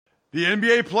The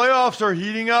NBA playoffs are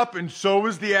heating up, and so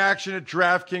is the action at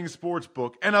DraftKings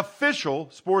Sportsbook, an official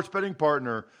sports betting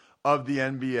partner of the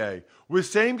NBA. With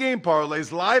same-game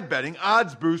parlays, live betting,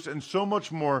 odds boosts, and so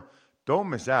much more, don't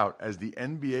miss out as the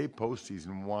NBA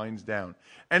postseason winds down.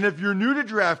 And if you're new to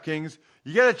DraftKings,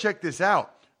 you got to check this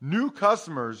out. New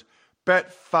customers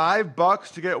bet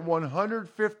 $5 to get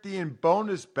 $150 in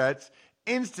bonus bets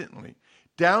instantly.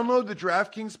 Download the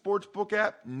DraftKings Sportsbook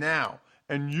app now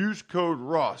and use code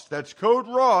ROSS. That's code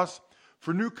ROSS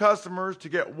for new customers to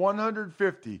get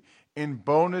 $150 in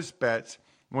bonus bets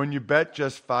when you bet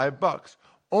just $5.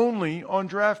 Only on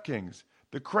DraftKings.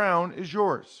 The crown is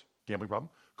yours. Gambling problem?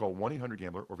 Call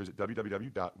 1-800-GAMBLER or visit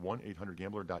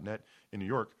www.1800gambler.net. In New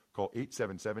York, call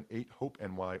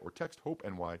 877-8-HOPE-NY or text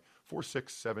HOPE-NY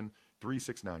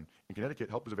 467-369. In Connecticut,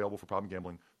 help is available for problem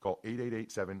gambling. Call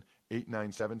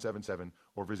 888-7-897-7777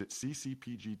 or visit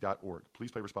ccpg.org. Please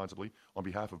play responsibly on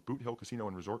behalf of Boot Hill Casino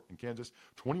and Resort in Kansas.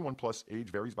 21 plus, age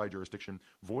varies by jurisdiction.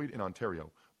 Void in Ontario.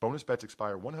 Bonus bets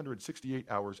expire 168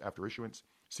 hours after issuance.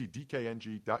 See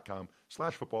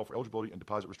dkng.com/football for eligibility and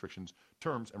deposit restrictions,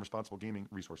 terms, and responsible gaming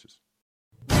resources.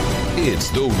 It's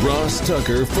the Ross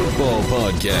Tucker Football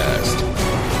Podcast.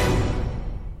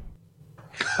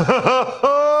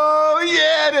 Oh,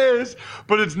 yeah, it is.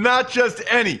 But it's not just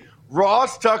any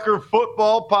Ross Tucker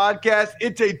Football Podcast.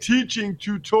 It's a teaching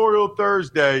tutorial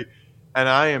Thursday, and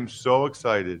I am so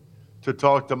excited to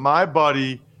talk to my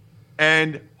buddy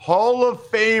and Hall of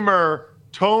Famer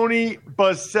Tony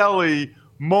Boselli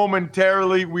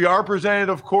momentarily. We are presented,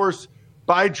 of course,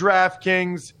 by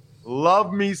DraftKings.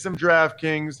 Love me some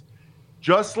DraftKings.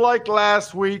 Just like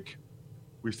last week,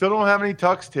 we still don't have any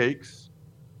Tux takes,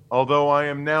 although I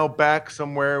am now back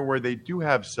somewhere where they do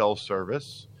have cell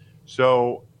service.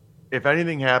 So if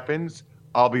anything happens,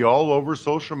 I'll be all over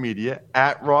social media,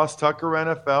 at Ross Tucker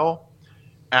NFL,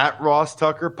 at Ross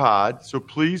Tucker Pod. So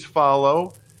please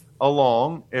follow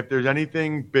along. If there's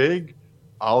anything big,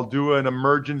 I'll do an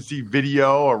emergency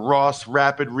video, a Ross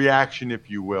rapid reaction, if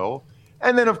you will.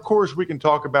 And then, of course, we can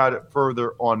talk about it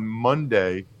further on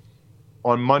Monday,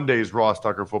 on Monday's Ross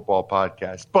Tucker Football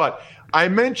Podcast. But I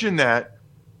mention that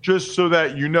just so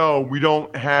that you know we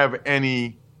don't have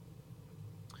any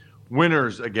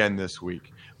winners again this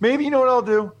week. Maybe, you know what I'll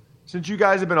do? Since you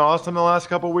guys have been awesome the last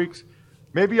couple of weeks,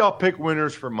 maybe I'll pick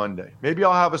winners for Monday. Maybe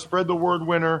I'll have a Spread the Word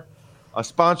winner, a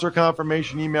sponsor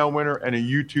confirmation email winner, and a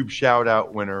YouTube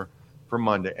shout-out winner for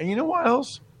Monday. And you know what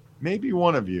else? Maybe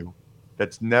one of you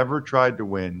that's never tried to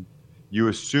win, you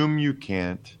assume you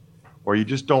can't, or you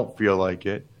just don't feel like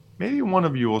it, maybe one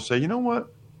of you will say, you know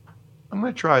what? I'm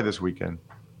going to try this weekend.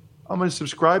 I'm going to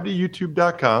subscribe to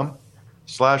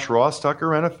youtube.com/Ross Tucker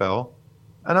NFL,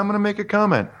 and I'm going to make a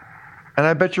comment. And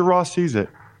I bet you Ross sees it.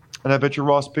 And I bet you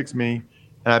Ross picks me.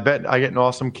 And I bet I get an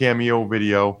awesome cameo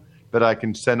video that I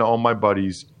can send to all my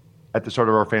buddies at the start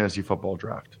of our fantasy football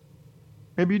draft.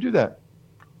 Maybe you do that.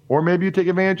 Or maybe you take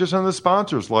advantage of some of the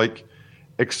sponsors like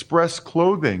Express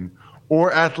Clothing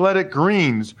or Athletic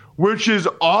Greens, which is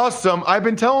awesome. I've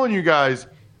been telling you guys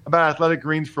about Athletic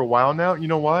Greens for a while now. You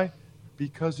know why?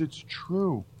 Because it's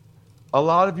true. A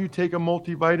lot of you take a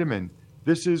multivitamin.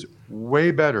 This is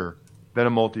way better than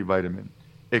a multivitamin.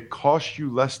 It costs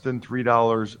you less than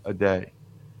 $3 a day.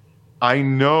 I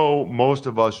know most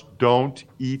of us don't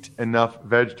eat enough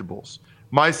vegetables,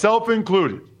 myself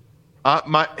included.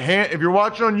 If you're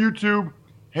watching on YouTube,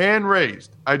 hand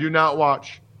raised. I do not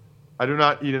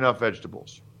eat enough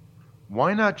vegetables.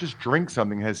 Why not just drink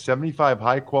something that has 75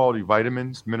 high-quality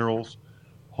vitamins, minerals,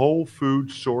 whole food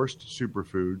sourced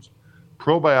superfoods,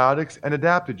 probiotics, and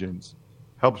adaptogens?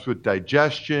 Helps with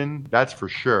digestion, that's for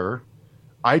sure.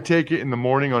 I take it in the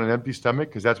morning on an empty stomach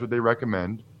because that's what they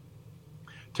recommend.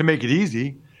 To make it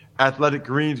easy, Athletic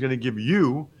Greens is going to give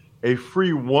you a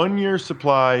free 1-year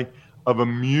supply of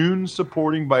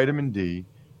immune-supporting vitamin D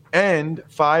and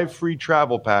 5 free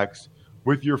travel packs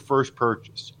with your first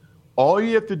purchase. All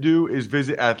you have to do is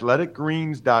visit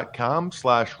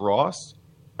athleticgreens.com/Ross.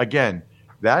 Again,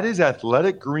 that is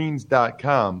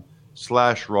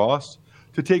athleticgreens.com/Ross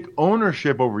to take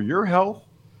ownership over your health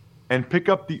and pick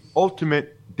up the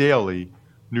ultimate daily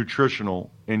nutritional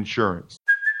insurance.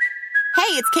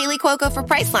 Hey, it's Kaylee Cuoco for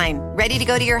Priceline. Ready to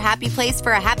go to your happy place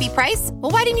for a happy price?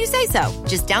 Well, why didn't you say so?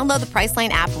 Just download the Priceline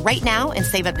app right now and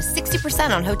save up to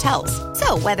 60% on hotels.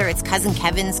 So whether it's Cousin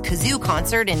Kevin's Kazoo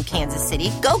Concert in Kansas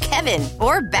City, go Kevin,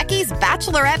 or Becky's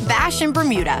Bachelorette Bash in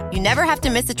Bermuda, you never have to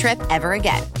miss a trip ever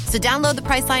again. So download the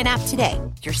Priceline app today.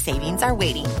 Your savings are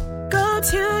waiting. Go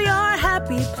to your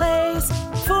happy place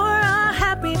for a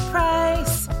happy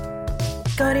price.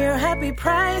 Go to your happy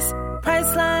price,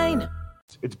 Priceline.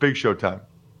 It's Big Show time.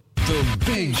 The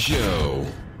Big Show.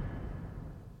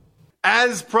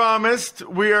 As promised,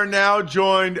 we are now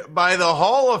joined by the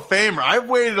Hall of Famer. I've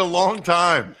waited a long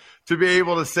time to be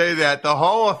able to say that. The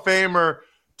Hall of Famer,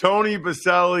 Tony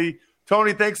Boselli.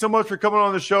 Tony, thanks so much for coming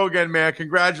on the show again, man.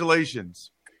 Congratulations.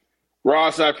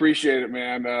 Ross, I appreciate it,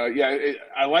 man.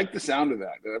 I like the sound of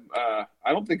that.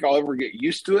 I don't think I'll ever get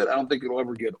used to it. I don't think it'll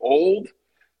ever get old.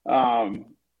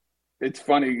 It's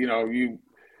funny, you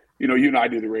and I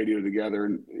do the radio together,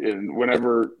 and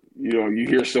whenever you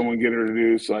hear someone get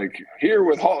introduced, like here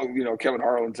with Kevin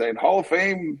Harlan saying Hall of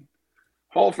Famer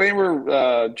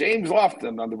James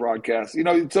Lofton on the broadcast.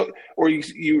 Or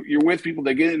you're with people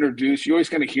that get introduced. You always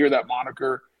kind of hear that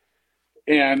moniker,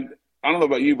 and I don't know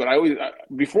about you, but I always I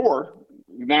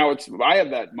have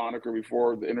that moniker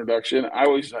before the introduction. I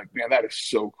always like, man, that is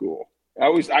so cool.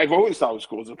 I've always thought it was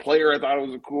cool. As a player, I thought it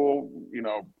was cool.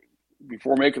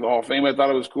 Before making the Hall of Fame, I thought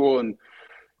it was cool, and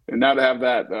now to have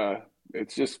that,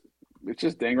 it's just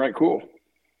dang right cool.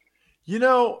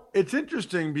 It's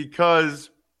interesting because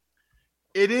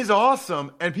it is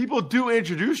awesome, and people do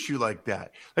introduce you like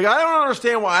that. Like, I don't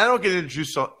understand why I don't get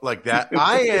introduced like that.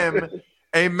 I am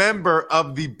a member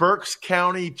of the Berks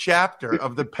County chapter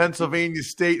of the Pennsylvania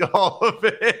State Hall of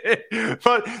Fame.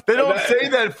 But they don't say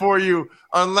that for you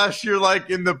unless you're like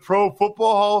in the Pro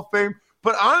Football Hall of Fame.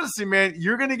 But honestly, man,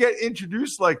 you're going to get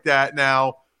introduced like that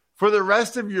now for the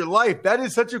rest of your life. That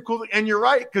is such a cool thing. And you're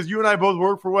right, because you and I both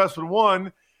work for Westwood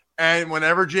One. And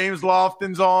whenever James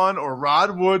Lofton's on, or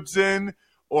Rod Woodson,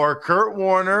 or Kurt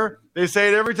Warner, they say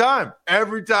it every time.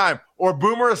 Or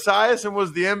Boomer Esiason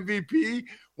was the MVP.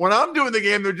 When I'm doing the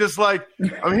game, they're just like,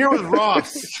 I'm here with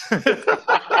Ross.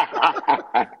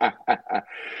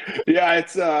 Yeah,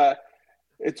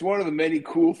 it's one of the many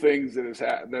cool things that's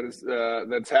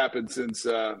happened since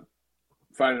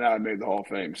finding out I made the Hall of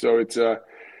Fame. So it's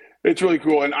really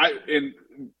cool. And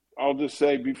I'll just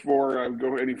say before I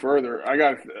go any further, I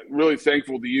got really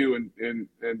thankful to you and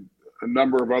a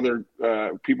number of other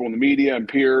people in the media and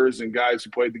peers and guys who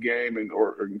played the game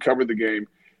or covered the game,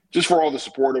 just for all the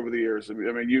support over the years. I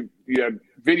mean, you have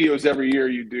videos every year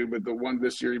you do, but the one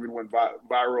this year even went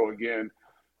viral again.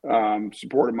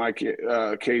 Supported my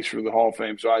case for the Hall of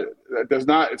Fame. So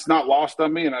it's not lost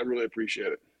on me, and I really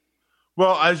appreciate it.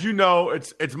 Well, as you know,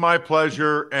 it's my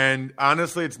pleasure, and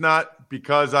honestly, it's not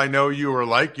because I know you or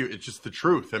like you. It's just the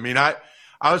truth. I mean, I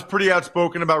was pretty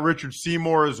outspoken about Richard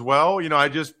Seymour as well.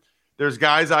 There's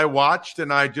guys I watched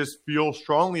and I just feel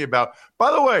strongly about.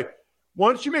 By the way,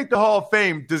 once you make the Hall of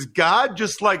Fame, does God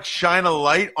just like shine a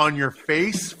light on your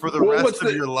face for the rest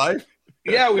of your life?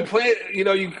 Yeah, we played.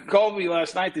 You called me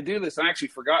last night to do this. I actually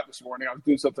forgot this morning. I was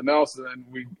doing something else, and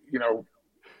then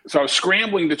so I was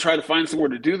scrambling to try to find somewhere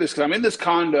to do this because I'm in this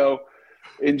condo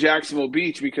in Jacksonville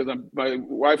Beach because my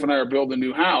wife and I are building a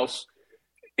new house,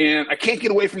 and I can't get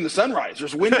away from the sunrise.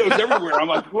 There's windows everywhere. I'm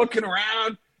like looking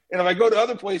around, and if I go to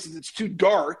other places, it's too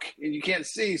dark and you can't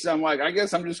see. So I'm like, I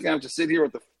guess I'm just gonna have to sit here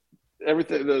with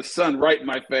the sun right in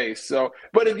my face. So,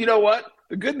 but you know what?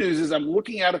 The good news is I'm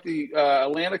looking out at the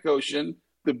Atlantic Ocean,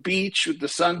 the beach with the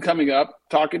sun coming up,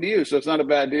 talking to you. So it's not a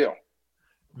bad deal.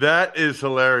 That is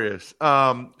hilarious.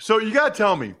 So you got to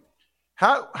tell me,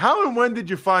 how and when did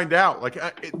you find out? Like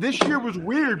this year was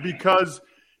weird because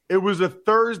it was a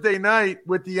Thursday night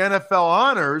with the NFL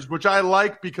honors, which I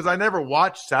like because I never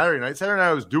watched Saturday night. Saturday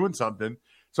night I was doing something.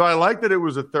 So I like that it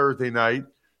was a Thursday night.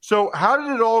 So how did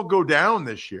it all go down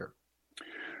this year?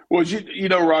 Well,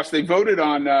 Ross, they voted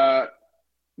on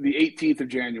the 18th of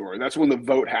January. That's when the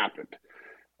vote happened.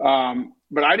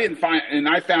 But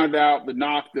I found out the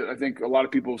knock that I think a lot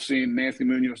of people have seen, Nancy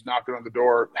Munoz knocking on the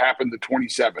door, happened the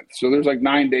 27th. So there's like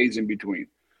 9 days in between.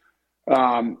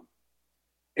 And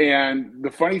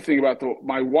the funny thing about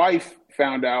my wife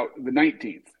found out the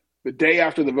 19th, the day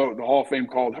after the vote, the Hall of Fame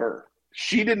called her.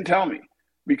 She didn't tell me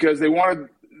because they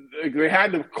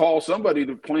had to call somebody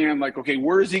to plan, like, okay,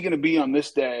 where is he going to be on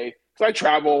this day? Because I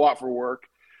travel a lot for work.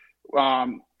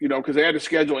 Because they had to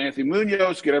schedule Anthony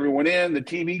Munoz, get everyone in, the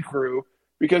TV crew,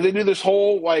 because they do this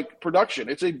whole production.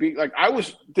 It's a big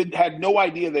had no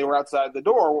idea they were outside the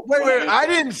door. Wait, I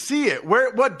didn't see it.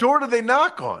 What door did they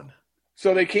knock on?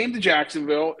 So they came to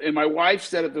Jacksonville, and my wife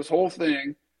set up this whole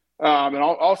thing, and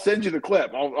I'll send you the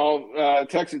clip. I'll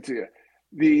text it to you.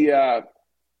 The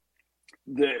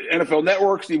NFL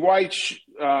Network, Steve Weich,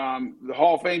 the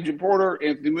Hall of Fame Jim Porter,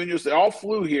 Anthony Munoz, they all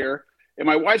flew here. And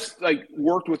my wife's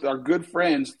worked with our good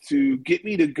friends to get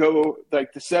me to go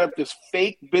to set up this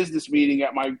fake business meeting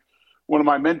at one of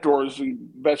my mentors and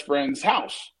best friend's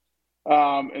house.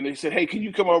 And they said, hey, can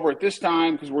you come over at this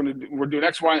time? Because we're doing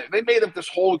X, Y. They made up this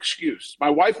whole excuse. My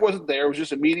wife wasn't there. It was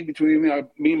just a meeting between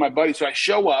me and my buddy. So I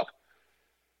show up.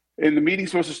 And the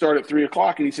meeting's supposed to start at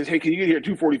 3:00. And he says, hey, can you get here at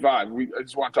 2:45? I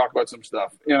just want to talk about some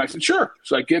stuff. And I said, sure.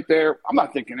 So I get there. I'm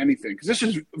not thinking anything because this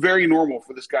is very normal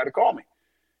for this guy to call me.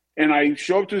 And I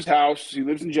show up to his house. He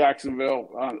lives in Jacksonville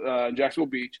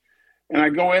Beach. And I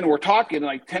go in and we're talking. And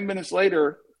like 10 minutes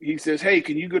later, he says, hey,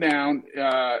 can you go down?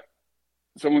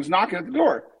 Someone's knocking at the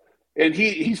door. And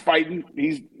he's fighting.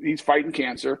 He's fighting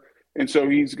cancer. And so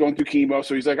he's going through chemo.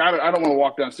 So he's like, I don't want to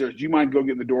walk downstairs. Do you mind go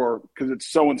get in the door? Because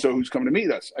it's so-and-so who's coming to meet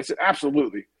us. I said,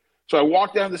 absolutely. So I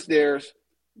walk down the stairs.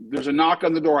 There's a knock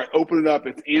on the door. I open it up.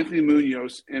 It's Anthony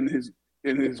Munoz in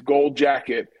his gold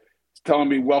jacket telling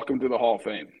me, welcome to the Hall of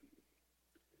Fame.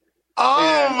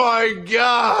 Oh, my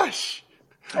gosh.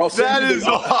 That is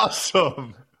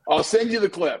awesome. I'll send you the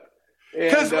clip.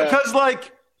 Because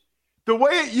like, the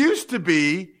way it used to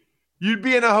be, you'd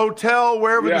be in a hotel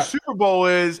wherever the Super Bowl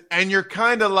is, and you're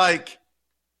kind of like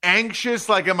anxious,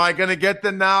 like, am I going to get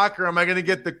the knock or am I going to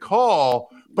get the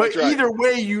call? But either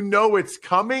way, you know it's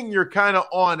coming. You're kind of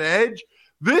on edge.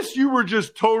 This, you were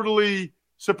just totally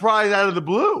surprised out of the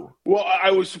blue. Well,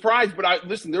 I was surprised, but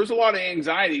listen, there was a lot of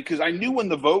anxiety because I knew when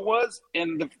the vote was,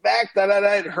 and the fact that I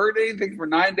hadn't heard anything for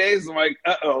 9 days, I'm like,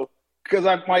 uh-oh. Because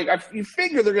I'm like, you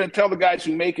figure they're going to tell the guys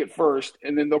who make it first,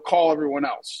 and then they'll call everyone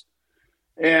else.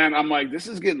 And I'm like, this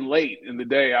is getting late in the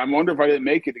day. I wonder if I didn't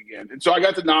make it again. And so I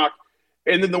got the knock.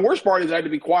 And then the worst part is I had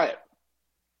to be quiet.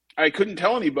 I couldn't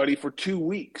tell anybody for 2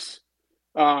 weeks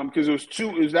because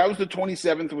that was the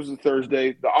 27th was the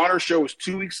Thursday. The honor show was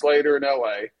 2 weeks later in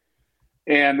L.A.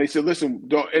 And they said, listen,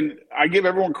 don't – and I give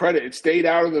everyone credit. It stayed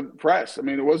out of the press. I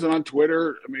mean, it wasn't on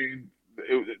Twitter. I mean,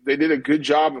 they did a good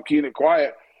job of keeping it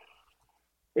quiet.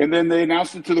 And then they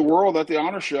announced it to the world at the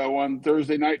honor show on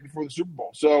Thursday night before the Super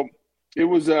Bowl. So – It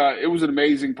was an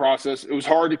amazing process. It was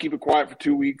hard to keep it quiet for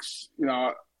 2 weeks. You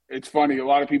know, it's funny. A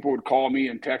lot of people would call me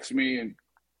and text me, and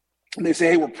they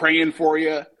say, hey, we're praying for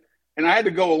you. And I had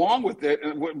to go along with it.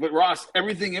 But, Ross,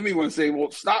 everything in me wants to say,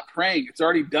 well, stop praying. It's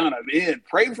already done. I'm in.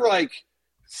 Pray for, like,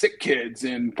 sick kids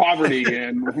and poverty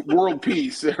and world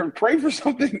peace. Pray for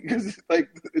something because, like,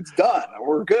 it's done.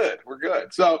 We're good. We're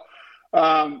good. So,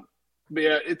 but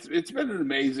yeah, it's been an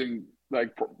amazing,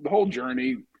 like, the whole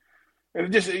journey. And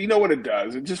it just, you know what it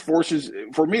does? It just forces,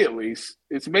 for me at least,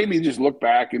 it's made me just look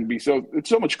back and it's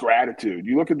so much gratitude.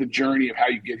 You look at the journey of how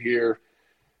you get here,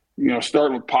 you know,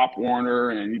 starting with Pop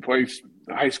Warner and you play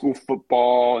high school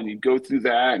football and you go through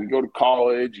that and you go to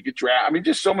college, you get drafted. I mean,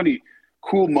 just so many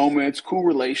cool moments, cool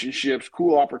relationships,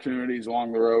 cool opportunities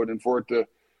along the road. And for it to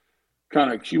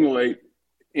kind of accumulate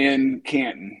in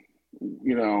Canton,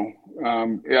 you know,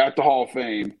 at the Hall of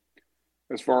Fame,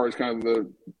 as far as kind of the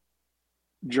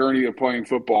journey of playing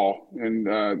football,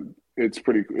 and it's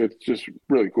just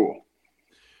really cool.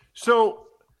 So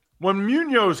when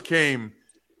Munoz came,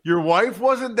 your wife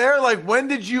wasn't there. Like, when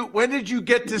did you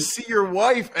get to see your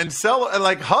wife and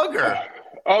hug her?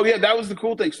 Oh yeah, that was the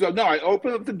cool thing. So no, I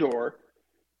opened up the door,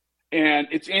 and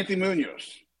it's Anthony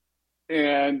Munoz,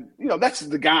 and you know that's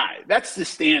the guy. That's the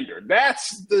standard.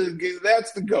 That's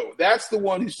the GOAT. That's the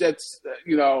one who sets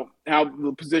you know how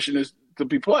the position is to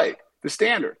be played. The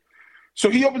standard. So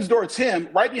he opens the door. It's him.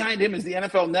 Right behind him is the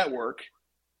NFL Network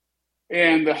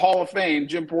and the Hall of Fame,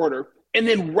 Jim Porter. And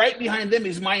then right behind them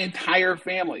is my entire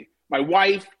family. My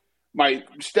wife, my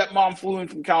stepmom flew in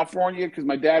from California because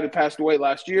my dad had passed away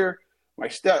last year.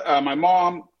 My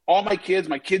mom, all my kids.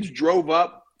 My kids drove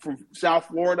up from South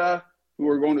Florida who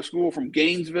were going to school from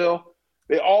Gainesville.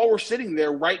 They all were sitting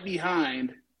there right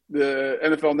behind the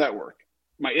NFL Network.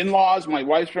 My in-laws, my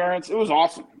wife's parents. It was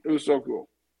awesome. It was so cool.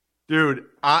 Dude,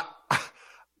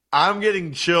 I'm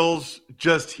getting chills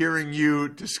just hearing you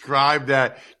describe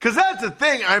that. Because that's the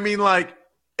thing. I mean, like,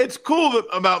 it's cool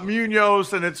about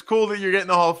Munoz and it's cool that you're getting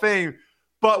the Hall of Fame.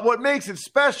 But what makes it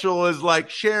special is, like,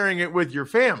 sharing it with your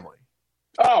family.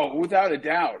 Oh, without a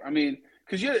doubt. I mean,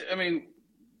 because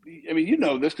you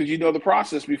know this because you know the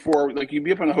process before. Like, you'd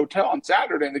be up in a hotel on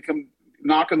Saturday and they come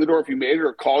knock on the door if you made it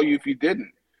or call you if you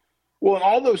didn't. Well, in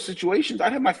all those situations,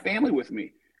 I'd have my family with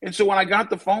me. And so when I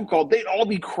got the phone call, they'd all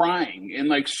be crying and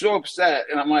like so upset.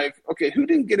 And I'm like, okay, who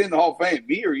didn't get in the Hall of Fame,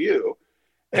 me or you?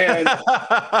 And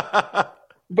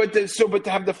but to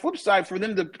have the flip side for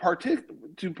them to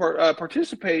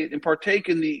participate and partake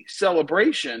in the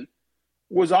celebration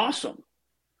was awesome.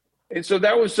 And so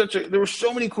that was there were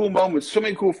so many cool moments, so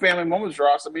many cool family moments,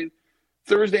 Ross. I mean,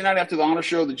 Thursday night after the honor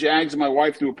show, the Jags and my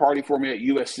wife threw a party for me at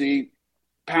USC.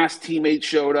 Past teammates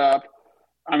showed up.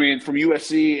 I mean, from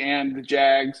USC and the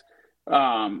Jags.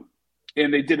 And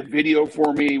they did a video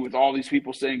for me with all these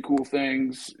people saying cool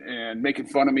things and making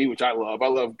fun of me, which I love. I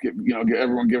love,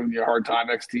 everyone giving me a hard time,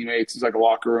 ex-teammates. It's like a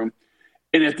locker room.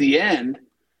 And at the end,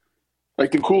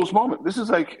 like the coolest moment. This is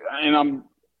like, and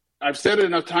I've said it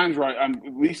enough times where I'm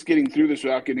at least getting through this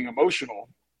without getting emotional.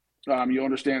 You'll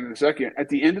understand in a second. At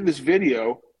the end of this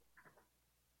video,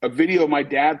 a video of my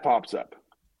dad pops up.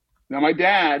 Now, my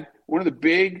dad, one of the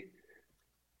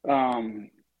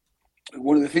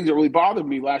things that really bothered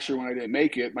me last year when I didn't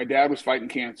make it, my dad was fighting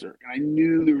cancer, and I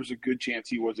knew there was a good chance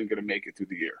he wasn't going to make it through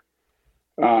the year.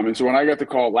 And so when I got the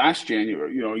call last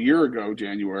January, a year ago,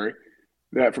 January,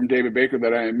 that from David Baker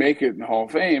that I didn't make it in the Hall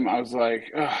of Fame, I was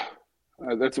like,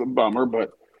 that's a bummer.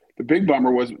 But the big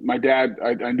bummer was my dad.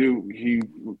 I knew he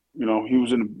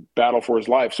was in a battle for his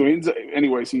life. So he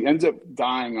ends up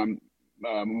dying on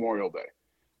Memorial Day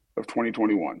of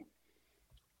 2021.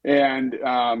 And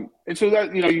so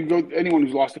that, you go, anyone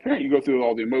who's lost a parent, you go through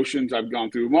all the emotions. I've gone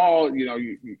through them all.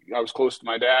 I was close to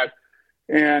my dad.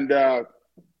 And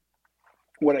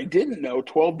what I didn't know,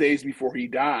 12 days before he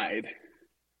died,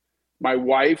 my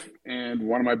wife and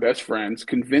one of my best friends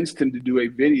convinced him to do a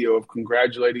video of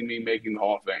congratulating me making the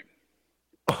Hall of Fame.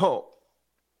 Oh.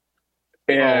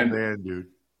 And, oh, man, dude.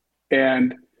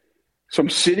 And so I'm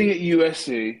sitting at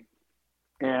USC,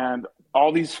 and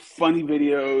all these funny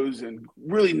videos and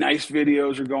really nice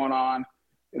videos are going on.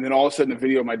 And then all of a sudden, the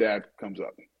video of my dad comes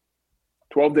up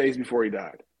 12 days before he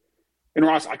died. And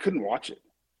Ross, I couldn't watch it.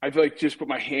 I just put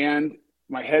my head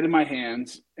in my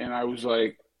hands, and I was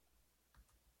like,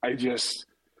 all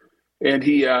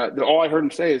I heard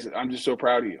him say is, "I'm just so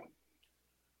proud of you."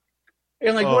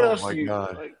 And what else do you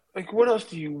what else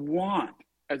do you want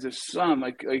as a son?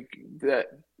 Like that,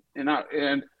 and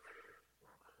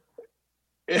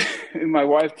my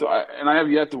wife, and I have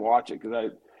yet to watch it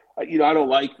because I don't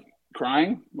like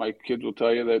crying. My kids will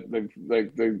tell you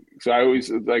that so I always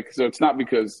so it's not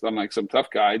because I'm like some tough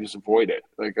guy. I just avoid it.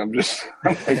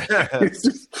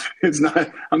 It's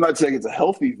not. I'm not saying it's a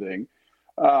healthy thing.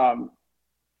 And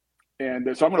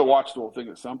so I'm going to watch the whole thing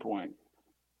at some point.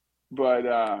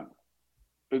 But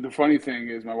the funny thing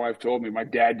is, my wife told me my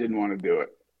dad didn't want to do it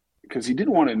because he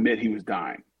didn't want to admit he was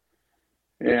dying.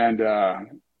 And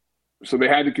so they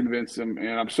had to convince him,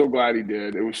 and I'm so glad he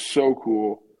did. It was so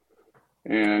cool.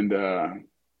 And wow,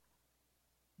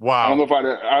 I don't know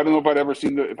if I'd ever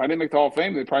seen if I didn't make the Hall of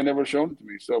Fame, they probably never shown it to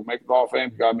me. So making the Hall of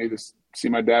Fame got me to see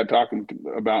my dad talking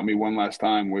about me one last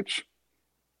time, which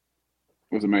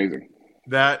was amazing.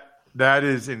 That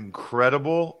is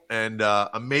incredible and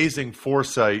amazing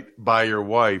foresight by your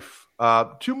wife.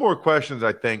 Two more questions,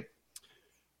 I think.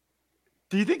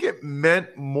 Do you think it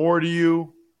meant more to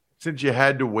you since you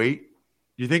had to wait?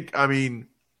 Do you think,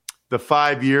 the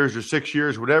 5 years or 6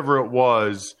 years, whatever it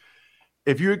was,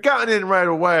 if you had gotten in right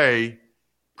away,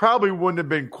 probably wouldn't have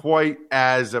been quite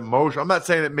as emotional. I'm not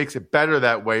saying it makes it better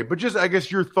that way, but just, I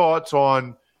guess, your thoughts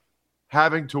on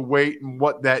having to wait and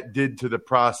what that did to the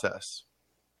process.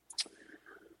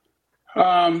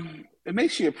 It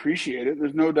makes you appreciate it.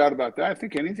 There's no doubt about that. I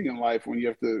think anything in life, when you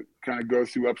have to kind of go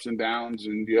through ups and downs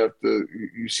and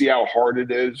you see how hard it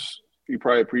is, you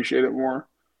probably appreciate it more.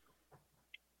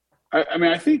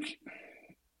 I think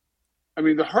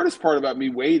the hardest part about me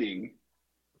waiting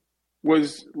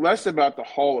was less about the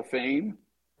Hall of Fame,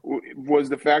 was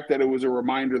the fact that it was a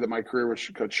reminder that my career was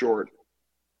cut short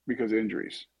because of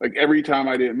injuries. Like every time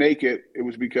I didn't make it, it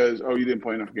was because, you didn't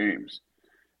play enough games.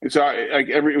 And so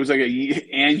it was like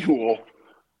annual,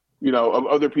 of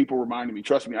other people reminding me.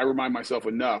 Trust me, I remind myself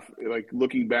enough, like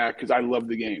looking back, because I love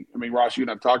the game. Ross, you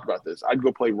and I've talked about this. I'd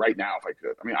go play right now if I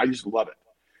could. I just love it.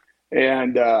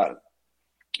 And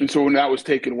so when that was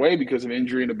taken away because of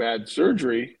injury and a bad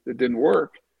surgery that didn't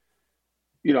work,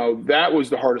 that was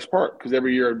the hardest part, because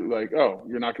every year I'd be like,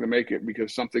 you're not going to make it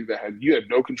because something that you had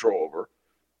no control over.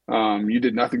 You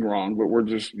did nothing wrong, but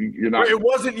you're not. It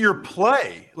wasn't your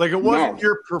play. Like it wasn't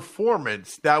your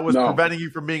performance that was preventing you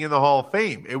from being in the Hall of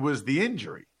Fame. It was the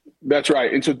injury. That's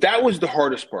right. And so that was the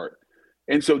hardest part.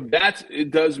 And so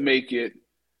it does make it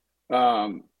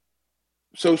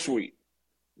so sweet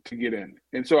to get in.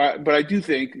 And so, but I do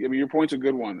think, your point's a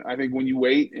good one. I think when you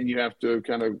wait and you have to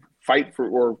kind of fight for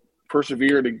or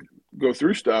persevere to go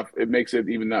through stuff, it makes it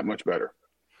even that much better.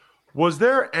 Was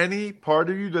there any part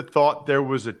of you that thought there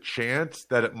was a chance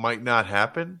that it might not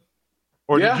happen?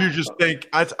 Or did you just think,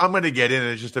 I'm going to get in,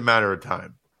 and it's just a matter of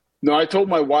time? No, I told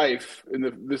my wife,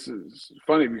 and this is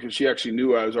funny because she actually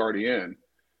knew I was already in.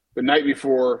 The night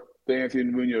before the Anthony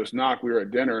Munoz knock, we were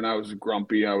at dinner, and I was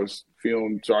grumpy. I was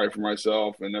feeling sorry for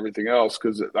myself and everything else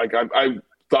because I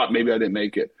thought maybe I didn't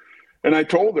make it. And I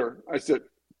told her, I said,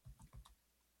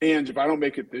 Ange, if I don't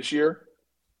make it this year,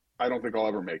 I don't think I'll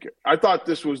ever make it. I thought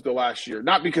this was the last year,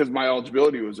 not because my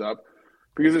eligibility was up,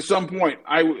 because at some point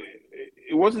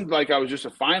it wasn't like I was just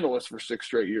a finalist for 6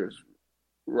 straight years.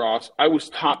 Ross, I was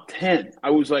top 10.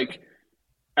 I was like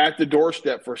at the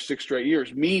doorstep for 6 straight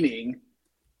years, meaning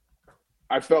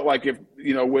I felt like if,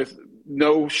 with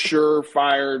no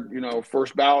surefire,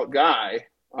 first ballot guy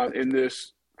in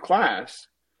this class,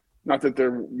 not that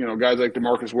they're, guys like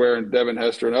DeMarcus Ware and Devin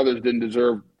Hester and others didn't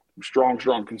deserve strong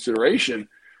consideration.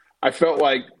 I felt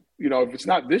like, if it's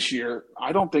not this year,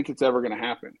 I don't think it's ever going to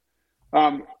happen.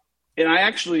 And I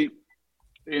actually,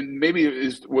 and maybe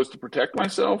it was to protect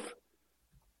myself,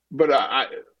 but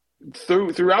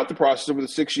throughout the process over the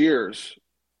 6 years,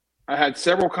 I had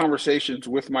several conversations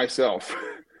with myself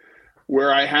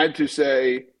where I had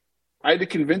to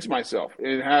convince myself,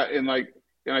 and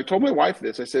I told my wife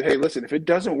this. I said, "Hey, listen, if it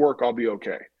doesn't work, I'll be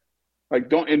okay.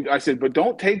 And I said, but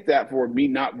don't take that for me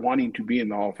not wanting to be in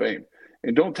the Hall of Fame,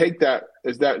 and don't take that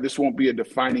as that this won't be a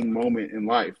defining moment in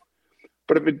life.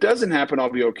 But if it doesn't happen, I'll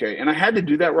be okay." And I had to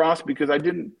do that, Ross, because I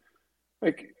didn't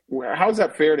how is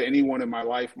that fair to anyone in my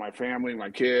life, my family, my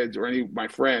kids, or any of my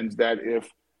friends, that if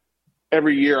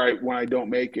every year when I don't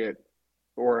make it,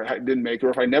 or I didn't make it,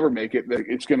 or if I never make it, that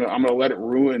I'm gonna let it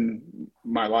ruin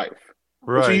my life.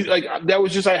 Right. So that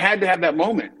was just, I had to have that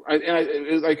moment.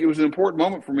 It was an important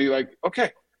moment for me.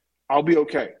 Okay, I'll be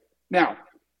okay. Now,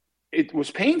 it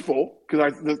was painful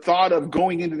because the thought of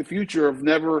going into the future of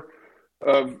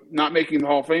not making the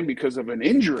Hall of Fame because of an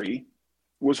injury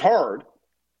was hard,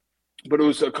 but it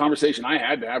was a conversation I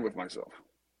had to have with myself.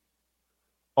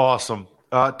 Awesome.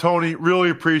 Tony, really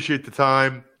appreciate the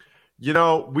time.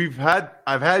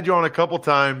 I've had you on a couple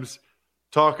times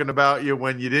talking about you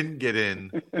when you didn't get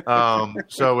in.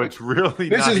 So it's really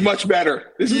This is much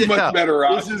better. This is much better,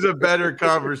 Ross. This is a better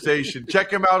conversation.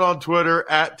 Check him out on Twitter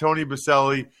at Tony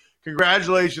Boselli.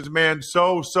 Congratulations, man.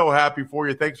 So happy for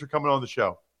you. Thanks for coming on the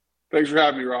show. Thanks for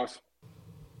having me, Ross.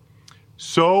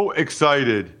 So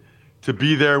excited to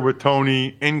be there with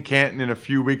Tony in Canton in a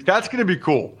few weeks. That's going to be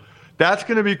cool. That's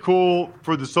going to be cool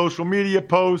for the social media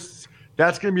posts.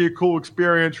 That's going to be a cool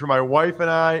experience for my wife and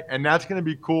I, and that's going to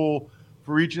be cool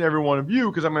for each and every one of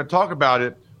you, because I'm going to talk about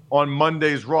it on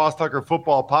Monday's Ross Tucker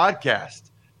Football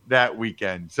Podcast that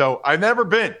weekend. So I've never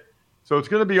been. So it's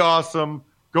going to be awesome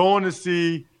going to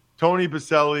see Tony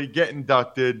Boselli get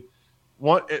inducted.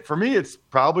 For me, it's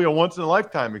probably a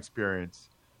once-in-a-lifetime experience.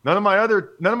 None of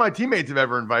my teammates have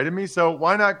ever invited me, so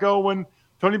why not go when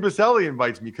Tony Boselli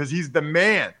invites me? Because he's the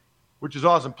man, which is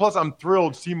awesome. Plus, I'm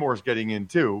thrilled Seymour's getting in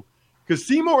too, because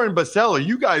Seymour and Boselli,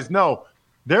 you guys know,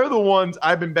 they're the ones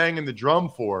I've been banging the drum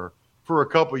for a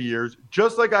couple of years,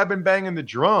 just like I've been banging the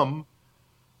drum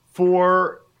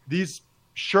for these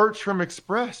shirts from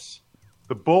Express,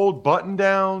 the bold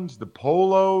button-downs, the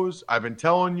polos. I've been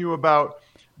telling you about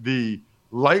the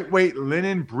lightweight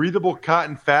linen, breathable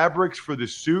cotton fabrics for the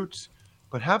suits.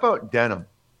 But how about denim?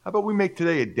 How about we make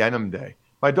today a denim day?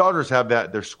 My daughters have that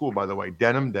at their school, by the way,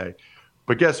 denim day.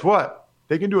 But guess what?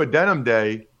 They can do a denim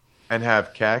day and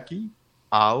have khaki,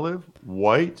 olive,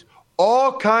 white,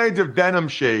 all kinds of denim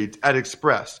shades at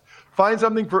Express. Find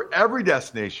something for every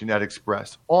destination at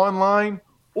Express, online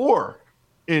or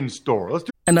in store.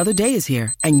 Another day is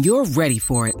here, and you're ready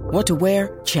for it. What to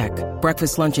wear? Check.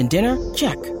 Breakfast, lunch, and dinner?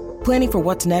 Check. Planning for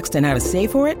what's next and how to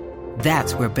save for it?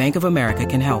 That's where Bank of America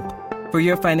can help. For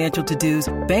your financial to-dos,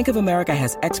 Bank of America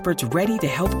has experts ready to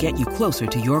help get you closer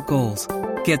to your goals.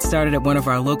 Get started at one of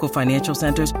our local financial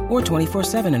centers or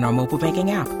 24/7 in our mobile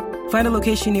banking app. Find a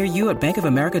location near you at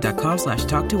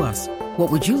bankofamerica.com/talktous.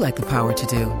 What would you like the power to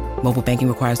do? Mobile banking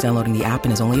requires downloading the app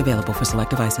and is only available for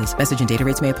select devices. Message and data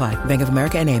rates may apply. Bank of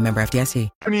America N.A., member FDIC.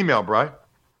 An email, Bri.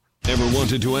 Ever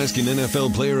wanted to ask an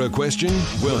NFL player a question?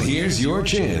 Well, here's your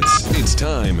chance. It's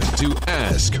time to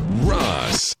Ask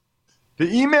Ross.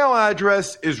 The email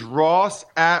address is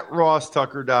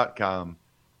ross@rosstucker.com.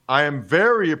 I am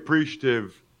very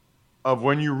appreciative of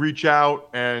when you reach out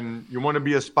and you want to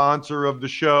be a sponsor of the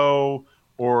show,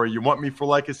 or you want me for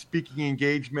like a speaking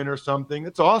engagement or something.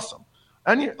 It's awesome.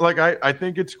 And I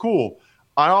think it's cool.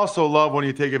 I also love when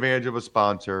you take advantage of a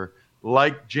sponsor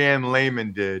like Jan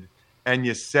Lehman did, and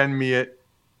you send me an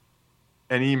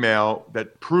email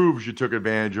that proves you took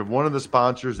advantage of one of the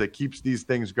sponsors that keeps these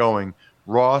things going,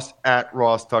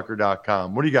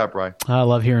 ross@rosstucker.com. What do you got, Brian? I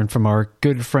love hearing from our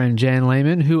good friend Jan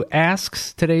Lehman, who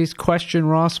asks today's question,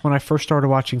 Ross. When I first started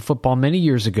watching football many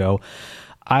years ago,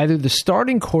 either the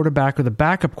starting quarterback or the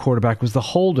backup quarterback was the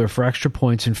holder for extra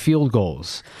points and field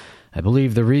goals. I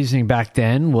believe the reasoning back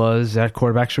then was that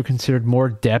quarterbacks were considered more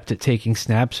adept at taking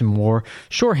snaps and more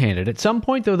sure-handed. At some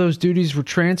point, though, those duties were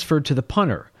transferred to the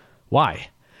punter. Why?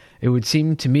 It would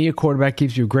seem to me a quarterback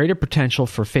gives you greater potential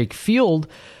for fake field.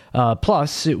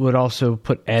 Plus, it would also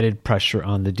put added pressure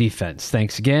on the defense.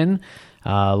 Thanks again.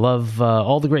 Love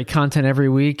all the great content every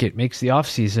week. It makes the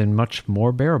off-season much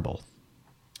more bearable.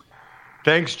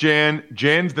 Thanks, Jan.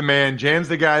 Jan's the man. Jan's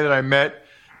the guy that I met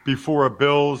before a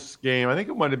Bills game. I think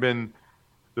it might have been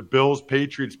the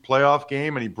Bills-Patriots playoff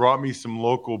game, and he brought me some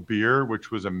local beer, which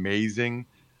was amazing.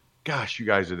 Gosh, you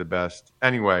guys are the best.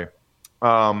 Anyway,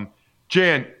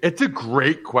 Jan, it's a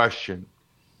great question.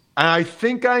 And I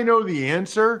think I know the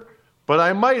answer, but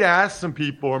I might ask some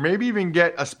people or maybe even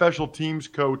get a special teams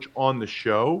coach on the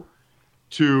show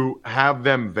to have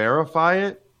them verify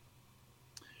it.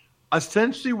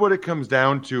 Essentially, what it comes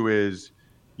down to is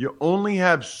you only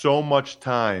have so much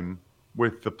time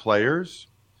with the players,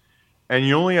 and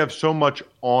you only have so much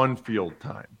on-field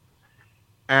time.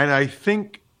 And I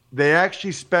think they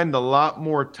actually spend a lot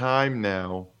more time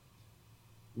now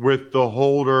with the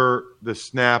holder, the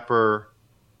snapper,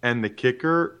 and the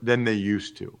kicker than they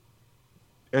used to.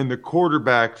 And the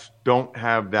quarterbacks don't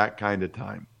have that kind of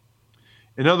time.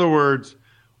 In other words,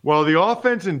 while the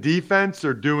offense and defense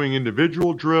are doing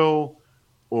individual drill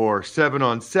or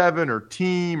 7-on-7 or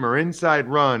team or inside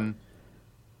run,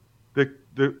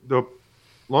 the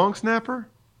long snapper,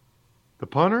 the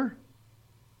punter,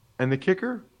 and the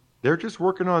kicker, they're just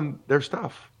working on their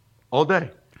stuff all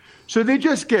day. So they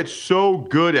just get so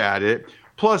good at it.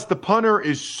 Plus, the punter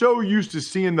is so used to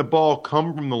seeing the ball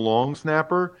come from the long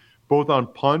snapper, both on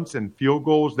punts and field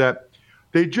goals, that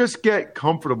they just get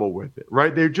comfortable with it,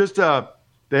 right? They just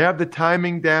they have the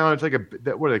timing down. It's like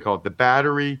what do they call it? The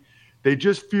battery. They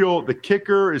just feel the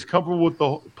kicker is comfortable with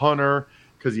the punter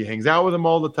because he hangs out with him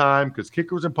all the time, because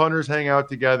kickers and punters hang out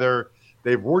together.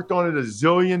 They've worked on it a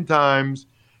zillion times.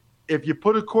 If you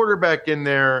put a quarterback in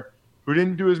there who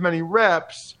didn't do as many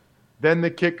reps, then the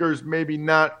kicker's maybe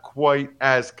not quite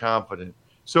as confident.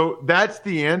 So that's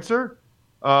the answer.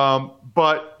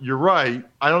 But you're right.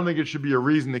 I don't think it should be a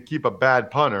reason to keep a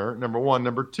bad punter, number one.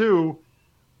 Number two,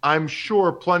 I'm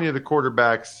sure plenty of the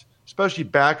quarterbacks, especially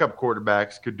backup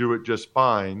quarterbacks, could do it just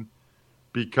fine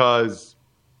because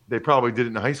they probably did it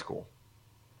in high school,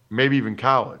 maybe even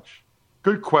college.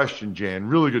 Good question, Jan.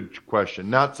 Really good question.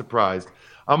 Not surprised.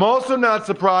 I'm also not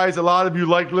surprised a lot of you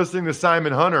like listening to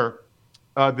Simon Hunter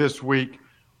this week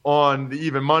on the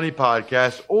Even Money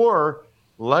podcast, or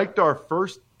liked our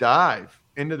first dive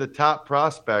into the top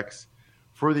prospects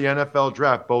for the NFL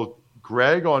draft. Both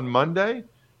Greg on Monday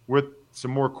with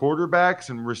some more quarterbacks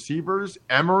and receivers,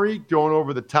 Emery going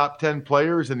over the top 10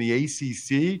 players in the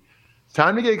ACC.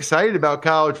 Time to get excited about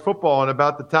college football and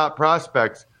about the top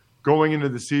prospects going into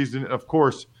the season. Of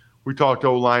course, we talked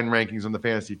O-line rankings on the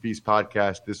Fantasy Feast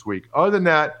podcast this week. Other than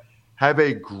that, have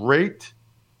a great,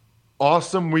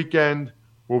 awesome weekend.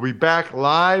 We'll be back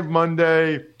live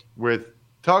Monday with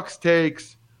Tuck's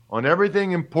takes on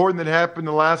everything important that happened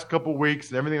the last couple weeks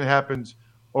and everything that happens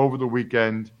over the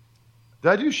weekend. Did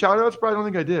I do shout-outs, Brian? I don't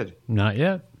think I did. Not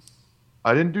yet.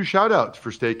 I didn't do shout-outs for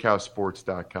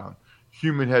SteakhouseSports.com,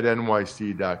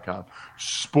 HumanHeadNYC.com,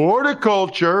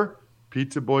 Sporticulture,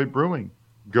 Pizza Boy Brewing,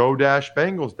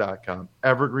 Go-Bengals.com,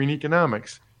 Evergreen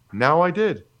Economics. Now I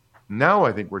did. Now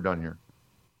I think we're done here.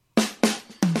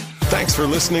 Thanks for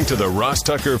listening to the Ross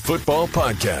Tucker Football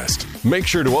Podcast. Make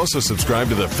sure to also subscribe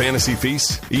to the Fantasy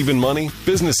Feast, Even Money,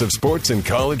 Business of Sports, and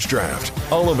College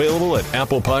Draft. All available at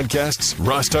Apple Podcasts,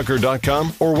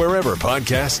 RossTucker.com, or wherever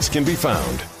podcasts can be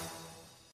found.